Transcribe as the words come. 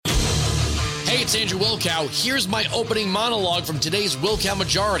Hey, it's Andrew Wilkow. Here's my opening monologue from today's Wilkow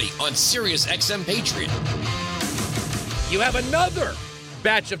Majority on Sirius XM Patriot. You have another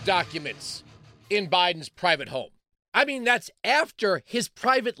batch of documents in Biden's private home. I mean, that's after his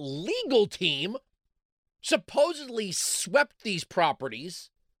private legal team supposedly swept these properties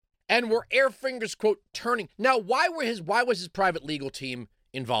and were air fingers, quote, turning. Now, why was his private legal team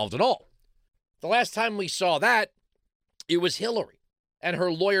involved at all? The last time we saw that, it was Hillary and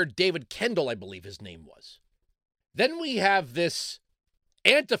her lawyer, David Kendall, I believe his name was. Then we have this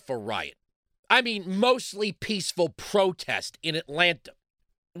Antifa riot. I mean, mostly peaceful protest in Atlanta,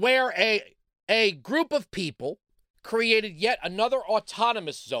 where a group of people created yet another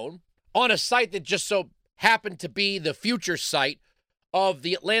autonomous zone on a site that just so happened to be the future site of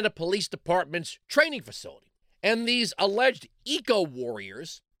the Atlanta Police Department's training facility. And these alleged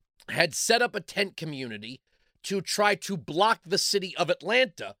eco-warriors had set up a tent community to try to block the city of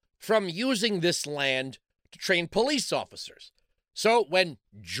Atlanta from using this land to train police officers. So when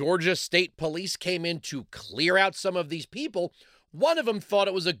Georgia State Police came in to clear out some of these people, one of them thought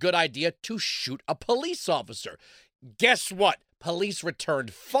it was a good idea to shoot a police officer. Guess what? Police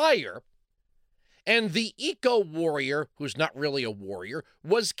returned fire, and the eco-warrior, who's not really a warrior,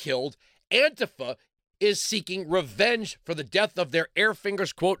 was killed. Antifa is seeking revenge for the death of their air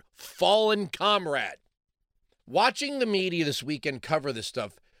fingers, quote, fallen comrade. Watching the media this weekend cover this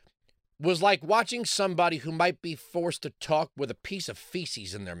stuff was like watching somebody who might be forced to talk with a piece of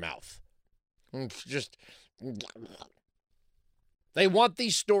feces in their mouth. Just, they want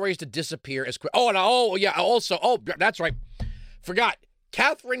these stories to disappear as quick. That's right. Forgot.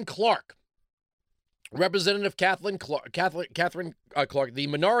 Catherine Clark, Representative Catherine Clark, the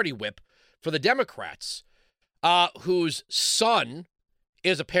minority whip for the Democrats, whose son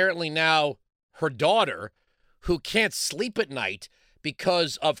is apparently now her daughter, who can't sleep at night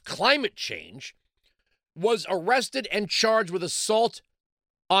because of climate change, was arrested and charged with assault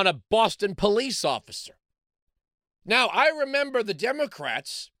on a Boston police officer. Now, I remember the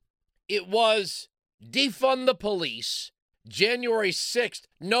Democrats, it was defund the police, January 6th,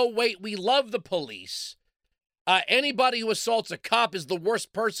 no, wait, we love the police. Anybody who assaults a cop is the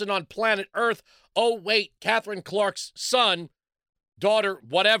worst person on planet Earth. Oh, wait, Catherine Clark's son, daughter,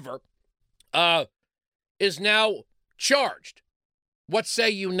 whatever, is now charged. What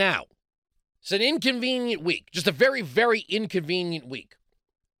say you now? It's an inconvenient week, just a very, very inconvenient week.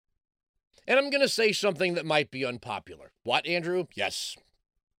 And I'm going to say something that might be unpopular. What, Andrew? Yes,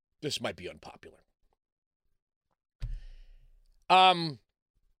 this might be unpopular.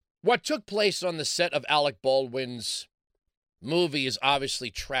 What took place on the set of Alec Baldwin's movie is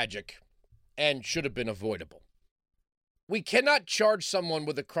obviously tragic and should have been avoidable. We cannot charge someone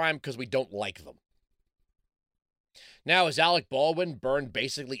with a crime because we don't like them. Now, has Alec Baldwin burned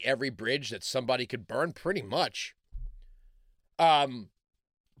basically every bridge that somebody could burn? Pretty much.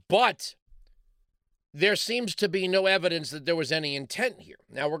 But there seems to be no evidence that there was any intent here.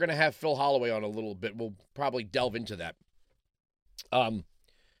 Now, we're going to have Phil Holloway on a little bit. We'll probably delve into that.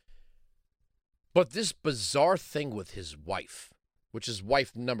 But this bizarre thing with his wife, which is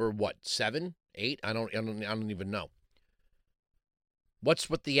wife number, 7, 8? I don't even know.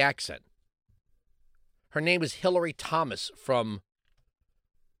 What's with the accent? Her name is Hillary Thomas from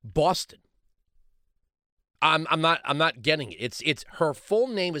Boston. I'm not getting it. It's her full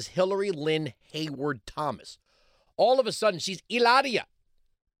name is Hillary Lynn Hayward Thomas. All of a sudden, she's Ilaria.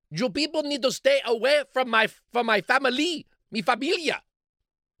 You people need to stay away from my family, mi familia.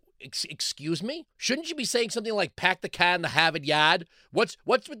 Excuse me? Shouldn't you be saying something like pack the cat in the Harvard yard? What's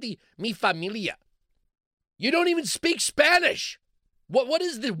with the mi familia? You don't even speak Spanish. What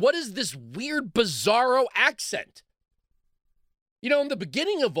is this weird bizarro accent? You know, in the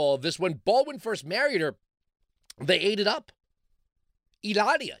beginning of all of this, when Baldwin first married her, they ate it up.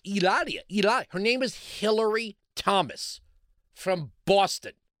 Ilaria. Her name is Hillary Thomas from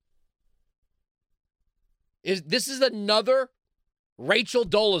Boston. This is another Rachel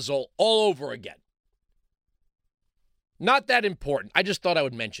Dolezal all over again. Not that important. I just thought I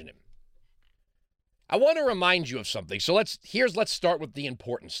would mention him. I want to remind you of something. So let's start with the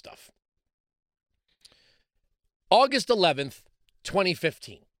important stuff. August 11th,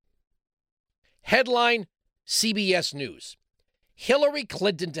 2015. Headline, CBS News. Hillary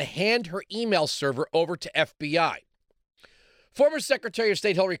Clinton to hand her email server over to FBI. Former Secretary of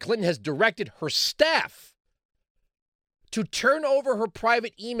State Hillary Clinton has directed her staff to turn over her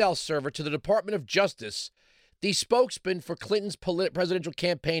private email server to the Department of Justice, the spokesman for Clinton's presidential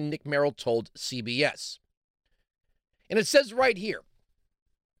campaign, Nick Merrill, told CBS. And it says right here,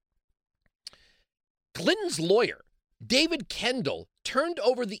 Clinton's lawyer, David Kendall, turned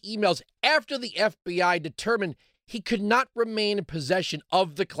over the emails after the FBI determined he could not remain in possession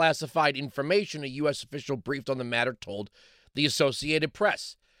of the classified information, a U.S. official briefed on the matter told the Associated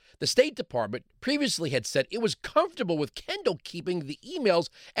Press. The State Department previously had said it was comfortable with Kendall keeping the emails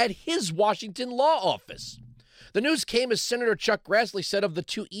at his Washington law office. The news came as Senator Chuck Grassley said of the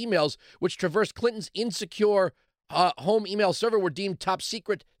two emails which traversed Clinton's insecure home email server were deemed top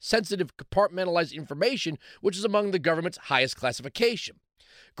secret, sensitive, compartmentalized information, which is among the government's highest classification.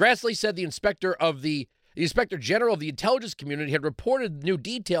 Grassley said the Inspector General of the intelligence community had reported new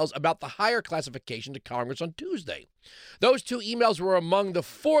details about the higher classification to Congress on Tuesday. Those two emails were among the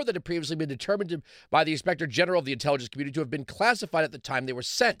four that had previously been determined by the Inspector General of the intelligence community to have been classified at the time they were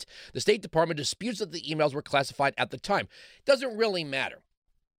sent. The State Department disputes that the emails were classified at the time. It doesn't really matter.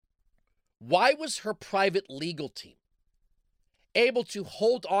 Why was her private legal team able to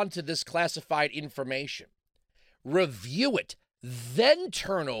hold on to this classified information, review it, then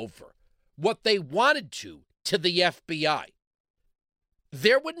turn over what they wanted to the FBI?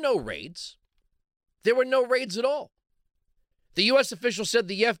 There were no raids. There were no raids at all. The U.S. official said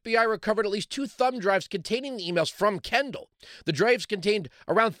the FBI recovered at least 2 thumb drives containing the emails from Kendall. The drives contained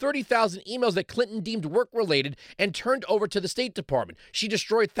around 30,000 emails that Clinton deemed work-related and turned over to the State Department. She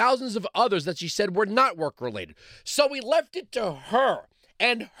destroyed thousands of others that she said were not work-related. So we left it to her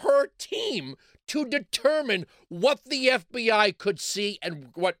and her team to determine what the FBI could see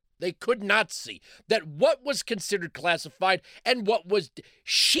and what they could not see, that what was considered classified and what was.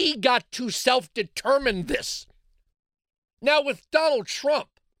 She got to self-determine this. Now, with Donald Trump,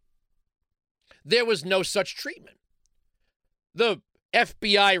 there was no such treatment. The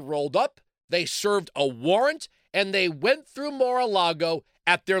FBI rolled up, they served a warrant, and they went through Mar-a-Lago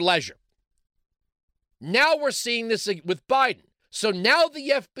at their leisure. Now we're seeing this with Biden. So now the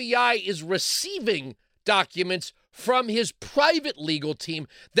FBI is receiving documents from his private legal team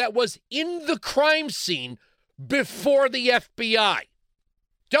that was in the crime scene before the FBI.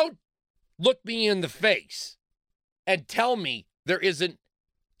 Don't look me in the face and tell me there isn't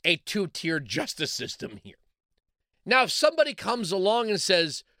a two-tier justice system here. Now, if somebody comes along and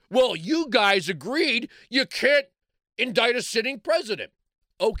says, well, you guys agreed you can't indict a sitting president.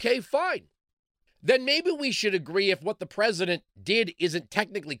 Okay, fine. Then maybe we should agree if what the president did isn't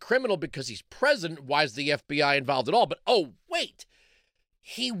technically criminal because he's president, why is the FBI involved at all? But, oh, wait,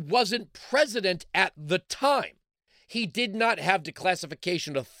 he wasn't president at the time. He did not have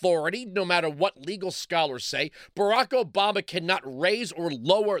declassification authority, no matter what legal scholars say. Barack Obama cannot raise or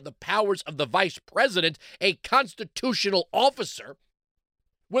lower the powers of the vice president, a constitutional officer,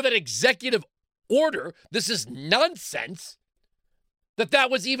 with an executive order. This is nonsense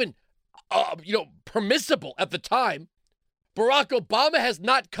that was even permissible at the time. Barack Obama has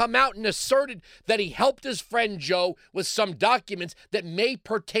not come out and asserted that he helped his friend Joe with some documents that may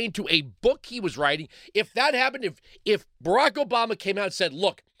pertain to a book he was writing. If that happened, if Barack Obama came out and said,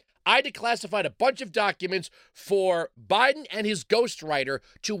 look, I declassified a bunch of documents for Biden and his ghostwriter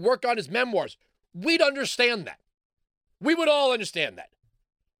to work on his memoirs, we'd understand that. We would all understand that.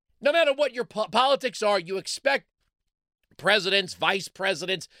 No matter what your politics are, you expect presidents, vice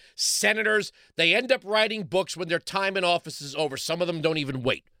presidents, senators, they end up writing books when their time in office is over. Some of them don't even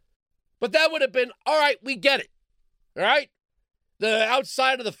wait. But that would have been, all right, we get it. All right? The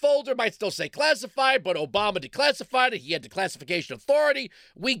outside of the folder might still say classified, but Obama declassified it. He had declassification authority.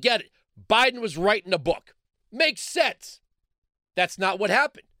 We get it. Biden was writing a book. Makes sense. That's not what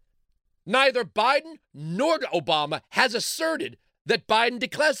happened. Neither Biden nor Obama has asserted that Biden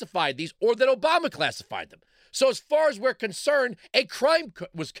declassified these or that Obama classified them. So as far as we're concerned, a crime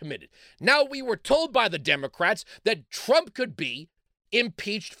was committed. Now, we were told by the Democrats that Trump could be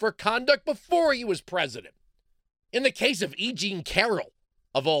impeached for conduct before he was president. In the case of E. Jean Carroll,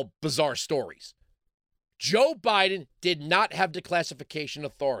 of all bizarre stories, Joe Biden did not have declassification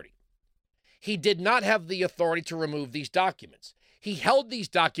authority. He did not have the authority to remove these documents. He held these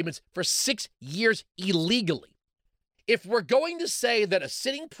documents for 6 years illegally. If we're going to say that a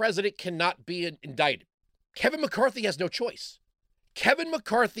sitting president cannot be indicted, Kevin McCarthy has no choice. Kevin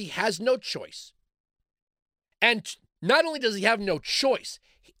McCarthy has no choice. And not only does he have no choice,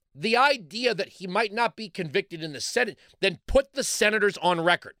 the idea that he might not be convicted in the Senate, then put the senators on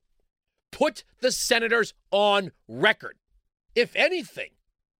record. Put the senators on record. If anything,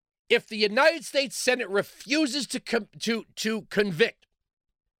 if the United States Senate refuses to convict,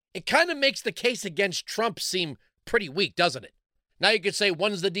 it kind of makes the case against Trump seem pretty weak, doesn't it? Now you could say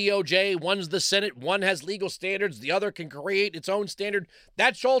one's the DOJ, one's the Senate, one has legal standards, the other can create its own standard.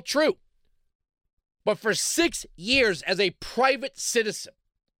 That's all true. But for 6 years as a private citizen,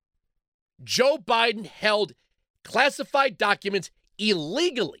 Joe Biden held classified documents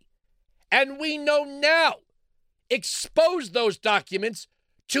illegally, and we know now, exposed those documents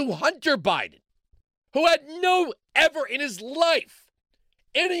to Hunter Biden, who had no ever in his life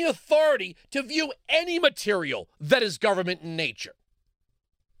any authority to view any material that is government in nature.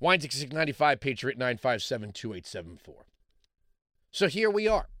 Wines at 695, Patriot 957-2874. So here we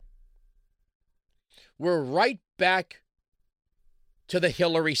are. We're right back to the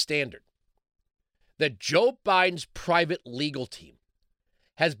Hillary standard. That Joe Biden's private legal team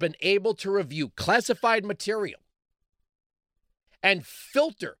has been able to review classified material and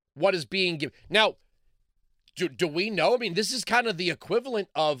filter what is being given. Now, do we know? I mean, this is kind of the equivalent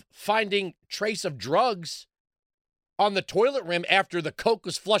of finding trace of drugs on the toilet rim after the Coke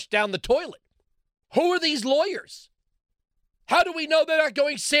was flushed down the toilet. Who are these lawyers? How do we know they're not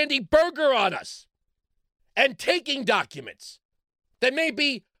going Sandy Berger on us and taking documents that may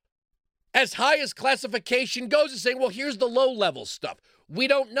be as high as classification goes and saying, well, here's the low-level stuff? We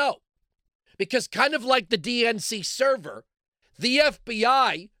don't know. Because kind of like the DNC server, the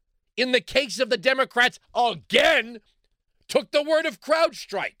FBI, in the case of the Democrats again, took the word of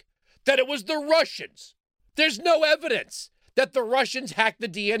CrowdStrike, that it was the Russians. There's no evidence that the Russians hacked the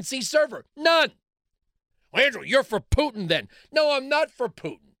DNC server. None. Well, Andrew, you're for Putin then. No, I'm not for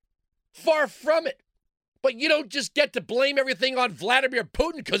Putin. Far from it. But you don't just get to blame everything on Vladimir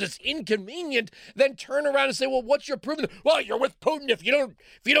Putin because it's inconvenient, then turn around and say, well, what's your proof? Well, you're with Putin if you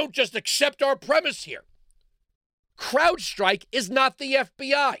don't just accept our premise here. CrowdStrike is not the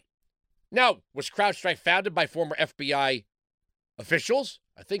FBI. Now, was CrowdStrike founded by former FBI officials?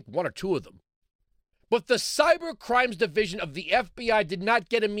 I think one or two of them. But the Cyber Crimes Division of the FBI did not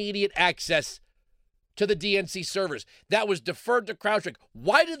get immediate access to the DNC servers. That was deferred to CrowdStrike.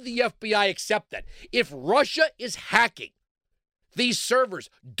 Why did the FBI accept that? If Russia is hacking these servers,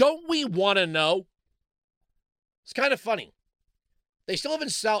 don't we want to know? It's kind of funny. They still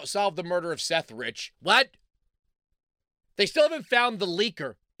haven't solved the murder of Seth Rich. What? They still haven't found the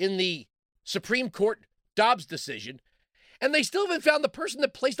leaker in the Supreme Court Dobbs decision. And they still haven't found the person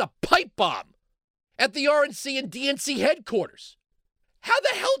that placed a pipe bomb at the RNC and DNC headquarters. How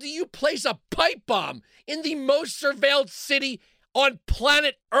the hell do you place a pipe bomb in the most surveilled city on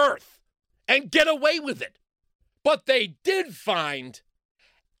planet Earth and get away with it? But they did find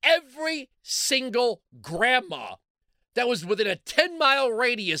every single grandma that was within a 10-mile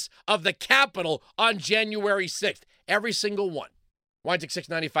radius of the Capitol on January 6th. Every single one. Wines at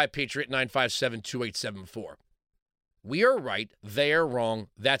 695, Patriot 957-2874. We are right, they are wrong.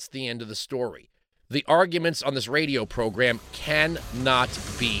 That's the end of the story. The arguments on this radio program cannot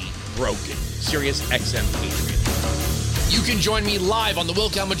be broken. Sirius XM Patriot. You can join me live on the Will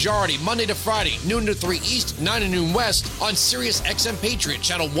Count Majority, Monday to Friday, noon to 3 East, 9 to noon West, on Sirius XM Patriot,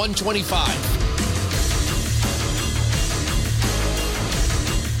 channel 125.